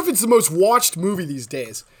not sure if it's the most watched movie these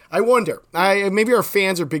days. I wonder. Maybe our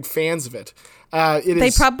fans are big fans of it.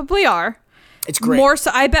 They probably are. It's great. More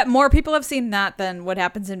so, I bet more people have seen that than What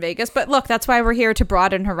Happens in Vegas. But look, that's why we're here to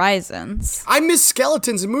broaden horizons. I miss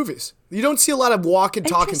skeletons in movies. You don't see a lot of walking,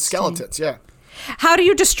 talking skeletons. Yeah. How do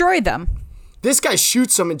you destroy them? This guy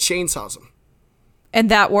shoots them and chainsaws them.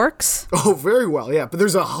 And that works? Oh, very well, yeah. But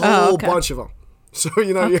there's a whole bunch of them. So,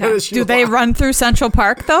 you gotta shoot Do they run through Central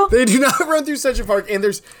Park, though? They do not run through Central Park. And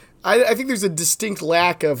I think there's a distinct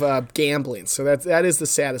lack of gambling, so that is the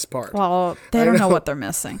saddest part. Well, they don't know what they're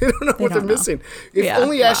missing. They don't know what they're missing. If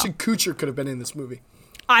only Ashton Kutcher could have been in this movie.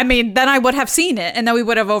 I mean, then I would have seen it, and then we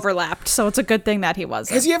would have overlapped, so it's a good thing that he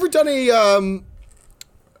wasn't. Has he ever done a...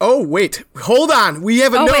 Oh, wait. Hold on. We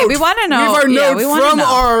have a note. Wait, we want to know. We have our note from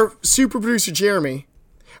our super producer, Jeremy.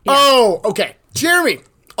 Yeah. Oh, okay. Jeremy.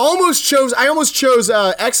 I almost chose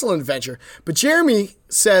Excellent Adventure, but Jeremy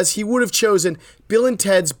says he would have chosen Bill and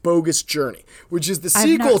Ted's Bogus Journey, which is the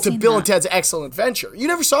sequel to Bill and Ted's Excellent Adventure. You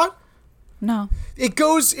never saw it? No. It's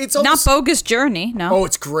almost... Not Bogus Journey, no. Oh,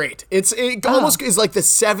 it's great. It almost is like the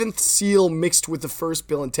seventh seal mixed with the first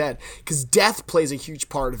Bill and Ted, because death plays a huge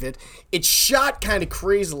part of it. It's shot kind of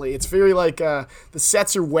crazily. It's very like, the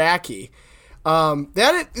sets are wacky.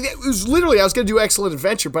 It was literally, I was going to do Excellent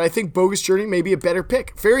Adventure, but I think Bogus Journey may be a better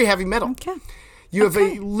pick. Very heavy metal. Okay. You have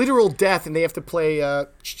a literal death, and they have to play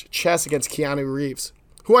chess against Keanu Reeves,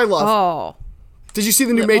 who I love. Oh. Did you see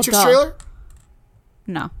the new Matrix trailer?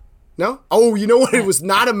 No. No? Oh, you know what? It was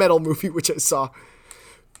not a metal movie, which I saw.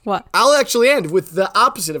 What? I'll actually end with the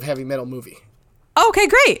opposite of heavy metal movie. Okay,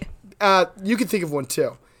 great. You can think of one,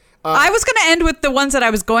 too. I was going to end with the ones that I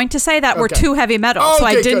was going to say that were too heavy metal, so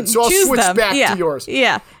I didn't So I'll choose switch them. back to yours.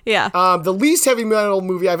 Yeah. The least heavy metal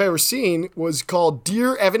movie I've ever seen was called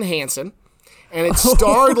Dear Evan Hansen, and it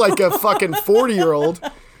starred like a fucking 40-year-old.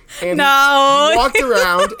 And he walked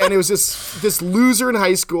around, and it was this loser in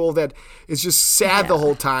high school that is just sad the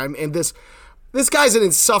whole time, and this guy's an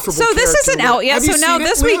insufferable character. So this isn't out yet. So now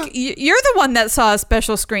this Leah? week, you're the one that saw a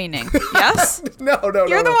special screening, yes? No.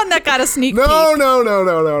 You're the one that got a sneak peek.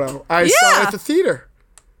 No. I saw it at the theater.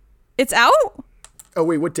 It's out? Oh,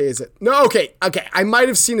 wait, what day is it? No, okay. I might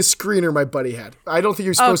have seen a screener my buddy had. I don't think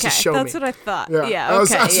you're supposed to show that's me. What I thought. Yeah,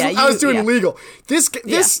 okay. I was doing legal. This,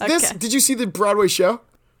 did you see the Broadway show?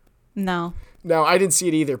 No, I didn't see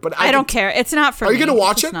it either. But I don't care. It's not for me. Are you going to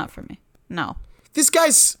watch it? It's not for me. No. This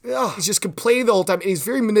guy's, he's just complaining the whole time, and he's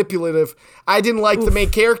very manipulative. I didn't like the main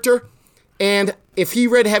character, and if he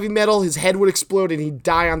read heavy metal, his head would explode, and he'd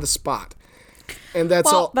die on the spot. And that's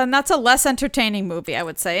all. Then that's a less entertaining movie, I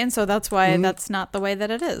would say, and so that's why that's not the way that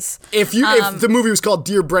it is. If the movie was called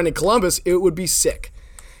Dear Brendan Columbus, it would be sick.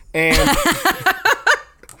 And...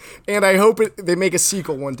 And I hope they make a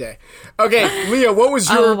sequel one day. Okay, Leah, what was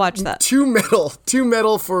your two metal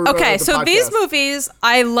for Okay, the so podcast? These movies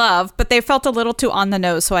I love, but they felt a little too on the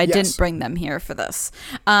nose, so I didn't bring them here for this.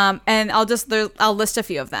 And I'll list a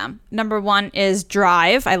few of them. Number 1 is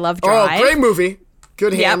Drive. I love Drive. Oh, great movie.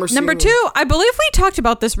 Good Hammer. Number 2, I believe we talked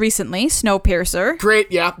about this recently, Snowpiercer.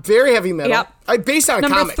 Great, yeah. Very heavy metal. Yep. Based on a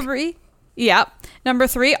comic. Number 3. Yep. Number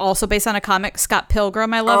 3, also based on a comic, Scott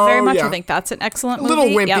Pilgrim. I love very much. I think that's an excellent movie. A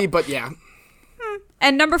little wimpy, but yeah.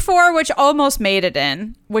 And number 4, which almost made it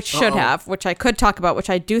in, which should have, which I could talk about, which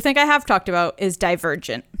I do think I have talked about, is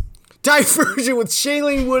Divergent. Divergent with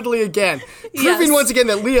Shailene Woodley again. Proving once again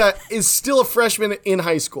that Leah is still a freshman in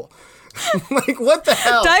high school. Like, what the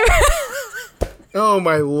hell? Oh,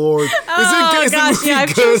 my Lord.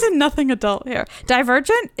 I've chosen nothing adult here.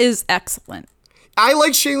 Divergent is excellent. I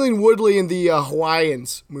like Shailene Woodley in the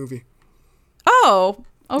Hawaiians movie. Oh,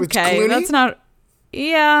 okay. That's not...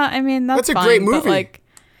 Yeah, I mean, that's a fine, great movie. But like,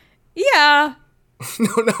 yeah.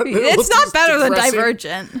 No, it's not better than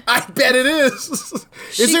Divergent. I bet it is.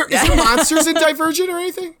 Is there monsters in Divergent or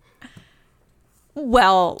anything?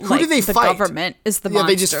 Well, who do they the fight? Government is the monsters.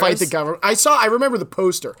 Yeah, they just fight the government. I remember the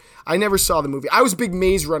poster. I never saw the movie. I was a big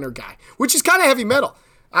Maze Runner guy, which is kind of heavy metal.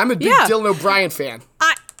 I'm a big Dylan O'Brien fan.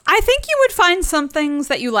 I think you would find some things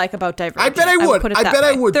that you like about Divergent. I bet I would.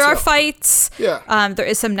 I would. There are fights. Yeah. There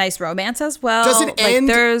is some nice romance as well. Does it end?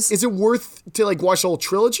 Is it worth to watch the whole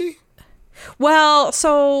trilogy? Well,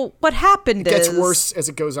 so what happened is... It gets worse as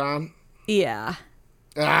it goes on? Yeah.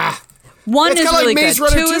 One is really Maze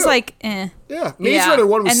good. Runner 2 is like, eh. Yeah, Maze Runner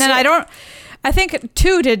 1 was And then I think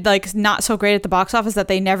 2 did not so great at the box office that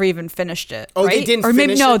they never even finished it. Oh, right? they didn't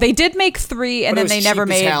finish it? No, they did make 3 and then they never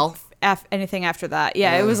made hell. Anything after that.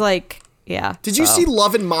 Yeah, it was like, yeah. Did you see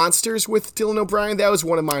Love and Monsters with Dylan O'Brien? That was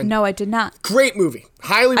one of mine. No, I did not. Great movie.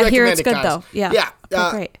 Highly recommend it, guys. I hear it's good, though. Yeah. Yeah. Okay,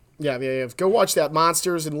 great. Yeah. Go watch that.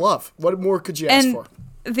 Monsters and Love. What more could you ask for?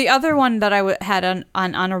 The other one that I had on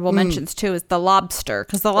honorable mentions too is The Lobster,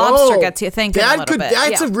 because The Lobster gets you thinking a little bit.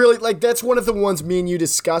 That's a really that's one of the ones me and you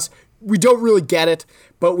discuss. We don't really get it,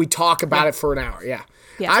 but we talk about it for an hour. Yeah.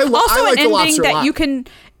 I like an ending that you can.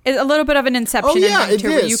 A little bit of an Inception ending too,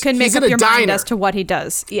 where you can make up your mind as to what he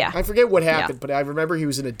does. Yeah. I forget what happened, but I remember he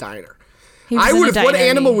was in a diner. What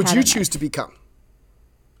animal would you choose to become?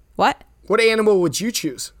 What? What animal would you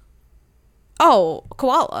choose? Oh,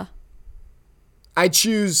 koala. I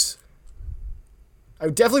definitely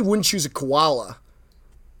wouldn't choose a koala.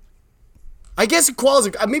 I guess a koala's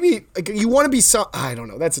maybe you want to be some. I don't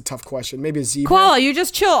know. That's a tough question. Maybe a zebra. Koala, you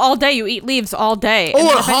just chill all day. You eat leaves all day. Oh, and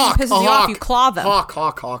a hawk. If anything pisses you off, you claw them.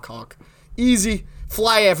 Hawk. Easy.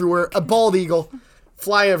 Fly everywhere. A bald eagle.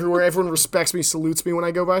 Fly everywhere. Everyone respects me, salutes me when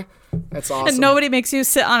I go by. That's awesome. And nobody makes you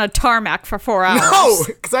sit on a tarmac for 4 hours. No,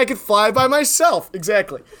 because I could fly by myself.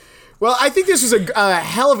 Exactly. Well, I think this was a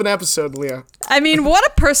hell of an episode, Leah. I mean, what a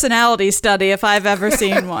personality study if I've ever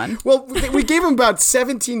seen one. Well, we gave him about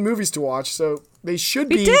 17 movies to watch, so They should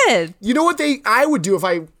be. We did. You know what I would do if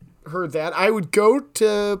I heard that? I would go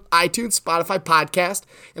to iTunes, Spotify, podcast,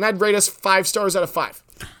 and I'd rate us 5 stars out of 5.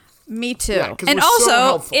 Me too. Yeah, and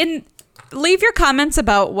also, leave your comments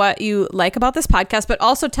about what you like about this podcast, but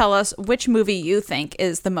also tell us which movie you think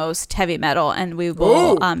is the most heavy metal, and we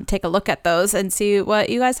will take a look at those and see what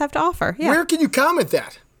you guys have to offer. Yeah. Where can you comment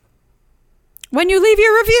that? When you leave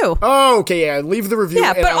your review. Oh, okay, yeah. Leave the review,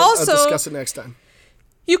 and I'll discuss it next time.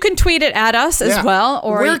 You can tweet it at us as well.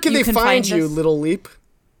 Or where can they find you, Little Leap?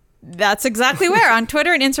 That's exactly where. On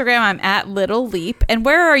Twitter and Instagram, I'm at Little Leap. And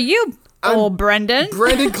where are you, old Brendan?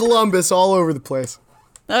 Brendan Columbus all over the place.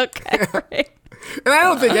 Okay, great. And I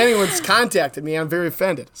don't think anyone's contacted me. I'm very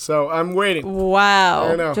offended. So I'm waiting. Wow. I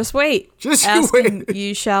don't know. Just wait. Just wait.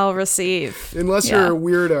 You shall receive. Unless you're a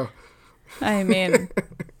weirdo. I mean,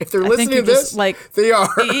 if they're listening to this, they are.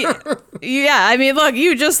 Yeah, I mean, look,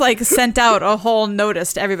 you just sent out a whole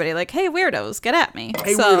notice to everybody, hey, weirdos, get at me.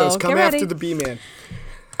 Hey, weirdos, come after the B-Man.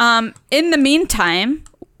 In the meantime,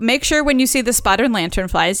 make sure when you see the spotted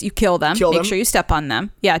lanternflies, you kill them. Make sure you step on them.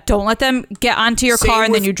 Yeah, don't let them get onto your car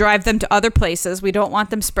and then you drive them to other places. We don't want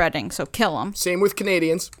them spreading, so kill them. Same with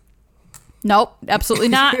Canadians. Nope, absolutely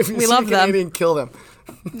not. If you we see love a Canadian, kill them.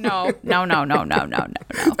 No.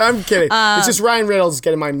 I'm kidding. It's just Ryan Reynolds is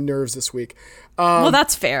getting my nerves this week. Well,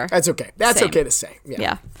 that's fair. That's okay. That's okay to say.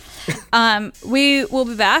 Yeah. We will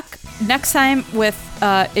be back next time with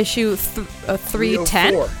issue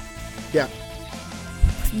 310. Yeah.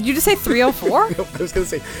 Did you just say 304? No, I was going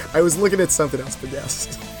to say, I was looking at something else, but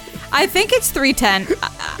yes. I think it's 310.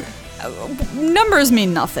 Numbers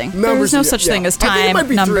mean nothing. There's no such thing as time. I think it might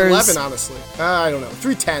be numbers. 311, honestly. I don't know.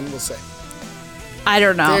 310, we'll say. I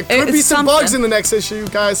don't know. There could be some bugs in the next issue,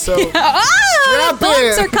 guys, so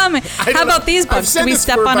bugs are coming. How about these bugs? Do we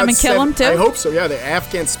step on them and kill them, too? I hope so, yeah. They're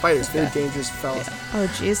Afghan spiders. Very dangerous fellas. Yeah. Oh,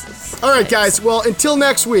 Jesus. All right, guys. Well, until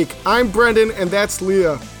next week, I'm Brendan, and that's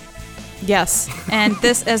Leah. Yes. And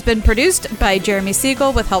this has been produced by Jeremy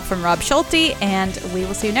Siegel with help from Rob Schulte, and we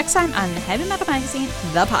will see you next time on Heavy Metal Magazine,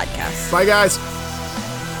 the podcast. Bye, guys.